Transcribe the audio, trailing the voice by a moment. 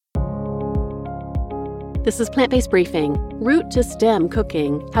This is Plant-Based Briefing, Root to Stem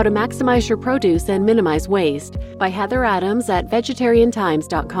Cooking, How to Maximize Your Produce and Minimize Waste by Heather Adams at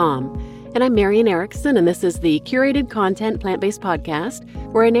vegetariantimes.com. And I'm Marian Erickson, and this is the curated content plant-based podcast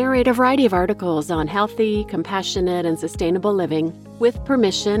where I narrate a variety of articles on healthy, compassionate, and sustainable living with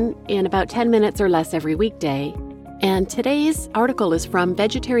permission in about 10 minutes or less every weekday. And today's article is from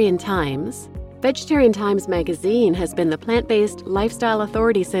Vegetarian Times. Vegetarian Times magazine has been the plant-based lifestyle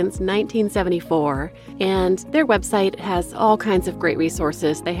authority since 1974, and their website has all kinds of great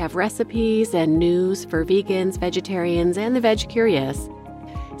resources. They have recipes and news for vegans, vegetarians, and the veg curious.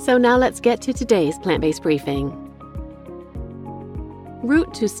 So now let's get to today's plant-based briefing.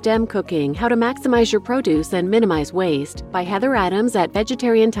 Root to Stem Cooking, How to Maximize Your Produce and Minimize Waste by Heather Adams at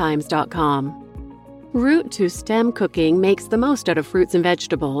vegetariantimes.com. Root to Stem cooking makes the most out of fruits and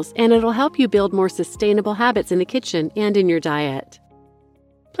vegetables, and it'll help you build more sustainable habits in the kitchen and in your diet.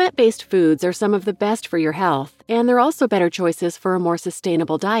 Plant-based foods are some of the best for your health, and they're also better choices for a more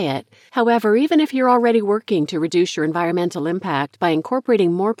sustainable diet. However, even if you're already working to reduce your environmental impact by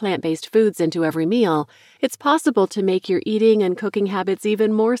incorporating more plant-based foods into every meal, it's possible to make your eating and cooking habits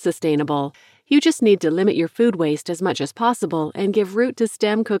even more sustainable. You just need to limit your food waste as much as possible and give root to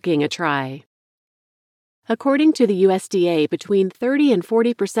stem cooking a try. According to the USDA, between 30 and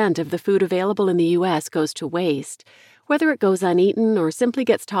 40% of the food available in the U.S. goes to waste. Whether it goes uneaten or simply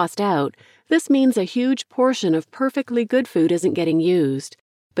gets tossed out, this means a huge portion of perfectly good food isn't getting used.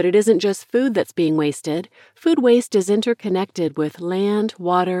 But it isn't just food that's being wasted. Food waste is interconnected with land,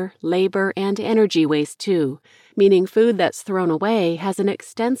 water, labor, and energy waste too, meaning food that's thrown away has an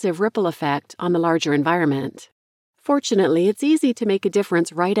extensive ripple effect on the larger environment. Fortunately, it's easy to make a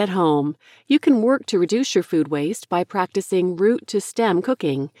difference right at home. You can work to reduce your food waste by practicing root to stem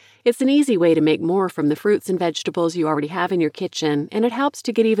cooking. It's an easy way to make more from the fruits and vegetables you already have in your kitchen, and it helps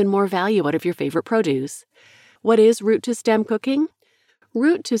to get even more value out of your favorite produce. What is root to stem cooking?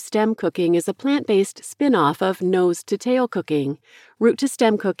 Root to stem cooking is a plant-based spin-off of nose to tail cooking. Root to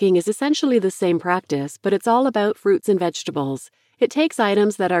stem cooking is essentially the same practice, but it's all about fruits and vegetables. It takes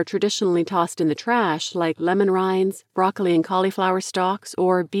items that are traditionally tossed in the trash, like lemon rinds, broccoli and cauliflower stalks,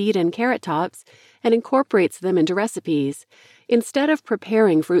 or beet and carrot tops, and incorporates them into recipes. Instead of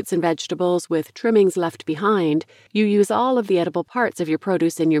preparing fruits and vegetables with trimmings left behind, you use all of the edible parts of your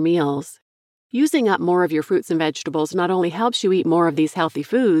produce in your meals. Using up more of your fruits and vegetables not only helps you eat more of these healthy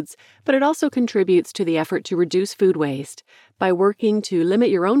foods, but it also contributes to the effort to reduce food waste. By working to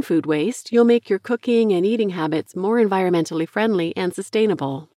limit your own food waste, you'll make your cooking and eating habits more environmentally friendly and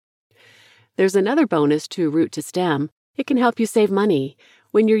sustainable. There's another bonus to root to stem. It can help you save money.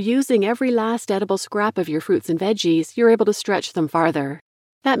 When you're using every last edible scrap of your fruits and veggies, you're able to stretch them farther.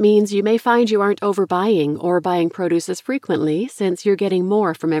 That means you may find you aren't overbuying or buying produce as frequently since you're getting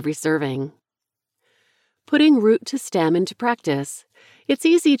more from every serving. Putting root to stem into practice. It's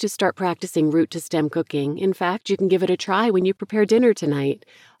easy to start practicing root to stem cooking. In fact, you can give it a try when you prepare dinner tonight.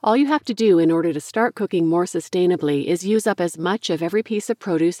 All you have to do in order to start cooking more sustainably is use up as much of every piece of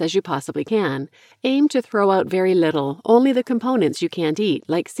produce as you possibly can. Aim to throw out very little, only the components you can't eat,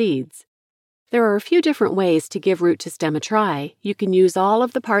 like seeds. There are a few different ways to give root to stem a try. You can use all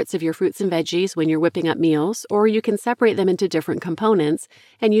of the parts of your fruits and veggies when you're whipping up meals, or you can separate them into different components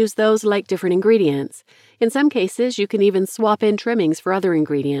and use those like different ingredients. In some cases, you can even swap in trimmings for other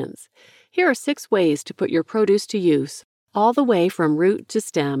ingredients. Here are 6 ways to put your produce to use, all the way from root to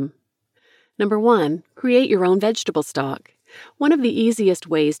stem. Number 1, create your own vegetable stock. One of the easiest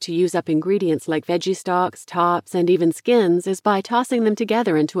ways to use up ingredients like veggie stalks, tops, and even skins is by tossing them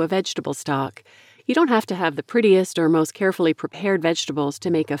together into a vegetable stock. You don't have to have the prettiest or most carefully prepared vegetables to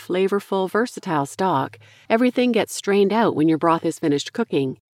make a flavorful, versatile stock. Everything gets strained out when your broth is finished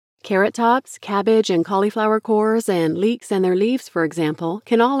cooking. Carrot tops, cabbage and cauliflower cores, and leeks and their leaves, for example,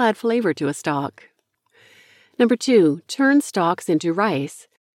 can all add flavor to a stock. Number 2, turn stalks into rice.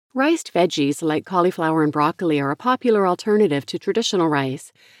 Riced veggies like cauliflower and broccoli are a popular alternative to traditional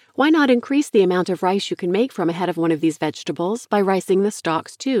rice. Why not increase the amount of rice you can make from a head of one of these vegetables by ricing the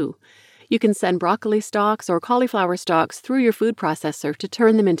stalks too? You can send broccoli stalks or cauliflower stalks through your food processor to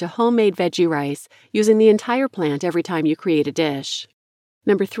turn them into homemade veggie rice, using the entire plant every time you create a dish.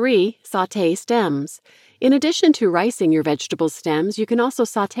 Number 3, sauté stems. In addition to ricing your vegetable stems, you can also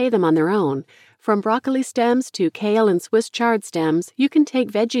sauté them on their own. From broccoli stems to kale and Swiss chard stems, you can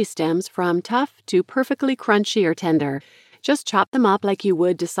take veggie stems from tough to perfectly crunchy or tender. Just chop them up like you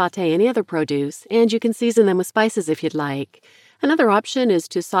would to sauté any other produce, and you can season them with spices if you'd like. Another option is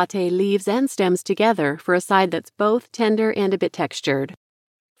to sauté leaves and stems together for a side that's both tender and a bit textured.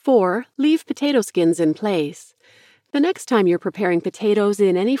 4, leave potato skins in place. The next time you're preparing potatoes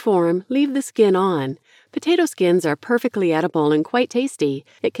in any form, leave the skin on. Potato skins are perfectly edible and quite tasty.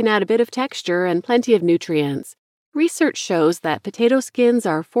 It can add a bit of texture and plenty of nutrients. Research shows that potato skins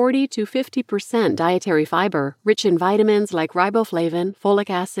are 40 to 50% dietary fiber, rich in vitamins like riboflavin, folic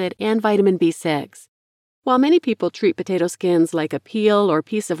acid, and vitamin B6. While many people treat potato skins like a peel or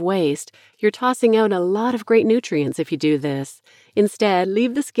piece of waste, you're tossing out a lot of great nutrients if you do this. Instead,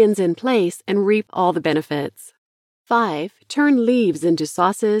 leave the skins in place and reap all the benefits. 5. Turn leaves into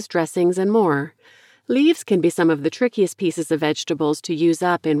sauces, dressings, and more. Leaves can be some of the trickiest pieces of vegetables to use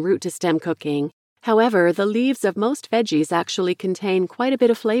up in root-to-stem cooking. However, the leaves of most veggies actually contain quite a bit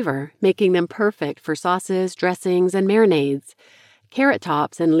of flavor, making them perfect for sauces, dressings, and marinades. Carrot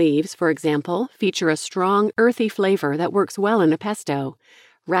tops and leaves, for example, feature a strong, earthy flavor that works well in a pesto.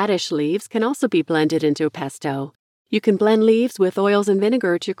 Radish leaves can also be blended into a pesto. You can blend leaves with oils and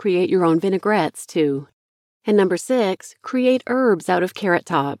vinegar to create your own vinaigrettes, too. And number 6, create herbs out of carrot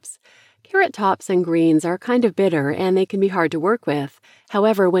tops. Carrot tops and greens are kind of bitter and they can be hard to work with.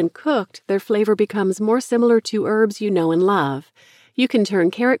 However, when cooked, their flavor becomes more similar to herbs you know and love. You can turn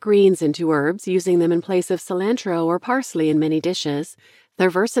carrot greens into herbs using them in place of cilantro or parsley in many dishes. They're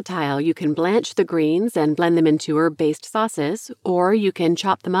versatile. You can blanch the greens and blend them into herb-based sauces, or you can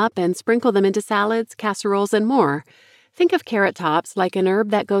chop them up and sprinkle them into salads, casseroles, and more. Think of carrot tops like an herb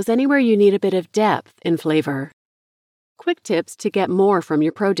that goes anywhere you need a bit of depth in flavor. Quick tips to get more from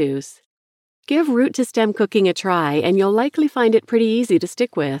your produce. Give root-to-stem cooking a try, and you'll likely find it pretty easy to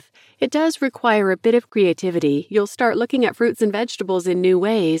stick with. It does require a bit of creativity. You'll start looking at fruits and vegetables in new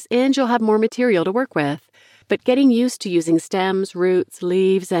ways, and you'll have more material to work with. But getting used to using stems, roots,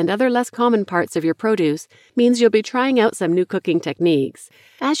 leaves, and other less common parts of your produce means you'll be trying out some new cooking techniques.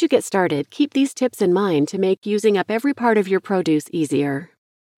 As you get started, keep these tips in mind to make using up every part of your produce easier.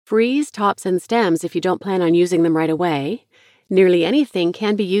 Freeze tops and stems if you don't plan on using them right away. Nearly anything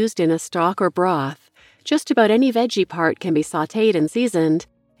can be used in a stock or broth. Just about any veggie part can be sautéed and seasoned,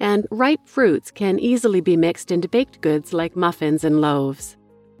 and ripe fruits can easily be mixed into baked goods like muffins and loaves.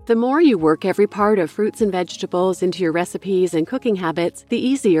 The more you work every part of fruits and vegetables into your recipes and cooking habits, the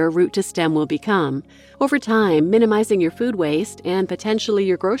easier root-to-stem will become. Over time, minimizing your food waste and potentially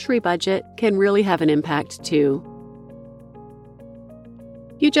your grocery budget can really have an impact too.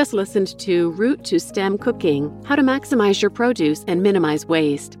 You just listened to Root to Stem Cooking, How to Maximize Your Produce and Minimize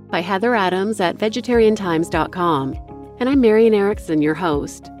Waste by Heather Adams at vegetariantimes.com. And I'm Marian Erickson, your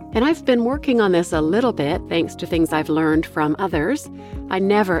host. And I've been working on this a little bit thanks to things I've learned from others. I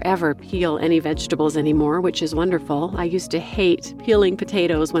never ever peel any vegetables anymore, which is wonderful. I used to hate peeling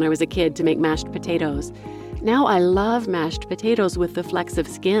potatoes when I was a kid to make mashed potatoes. Now I love mashed potatoes with the flecks of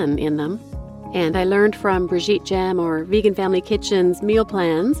skin in them. And I learned from Brigitte Gem or Vegan Family Kitchen's meal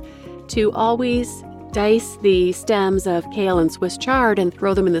plans to always dice the stems of kale and Swiss chard and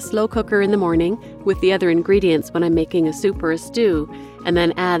throw them in the slow cooker in the morning with the other ingredients when I'm making a soup or a stew, and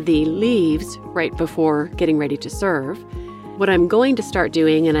then add the leaves right before getting ready to serve. What I'm going to start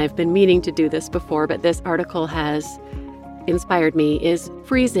doing, and I've been meaning to do this before, but this article has inspired me, is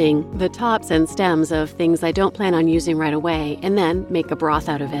freezing the tops and stems of things I don't plan on using right away and then make a broth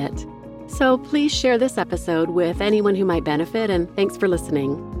out of it. So please share this episode with anyone who might benefit, and thanks for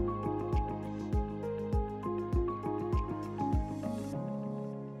listening.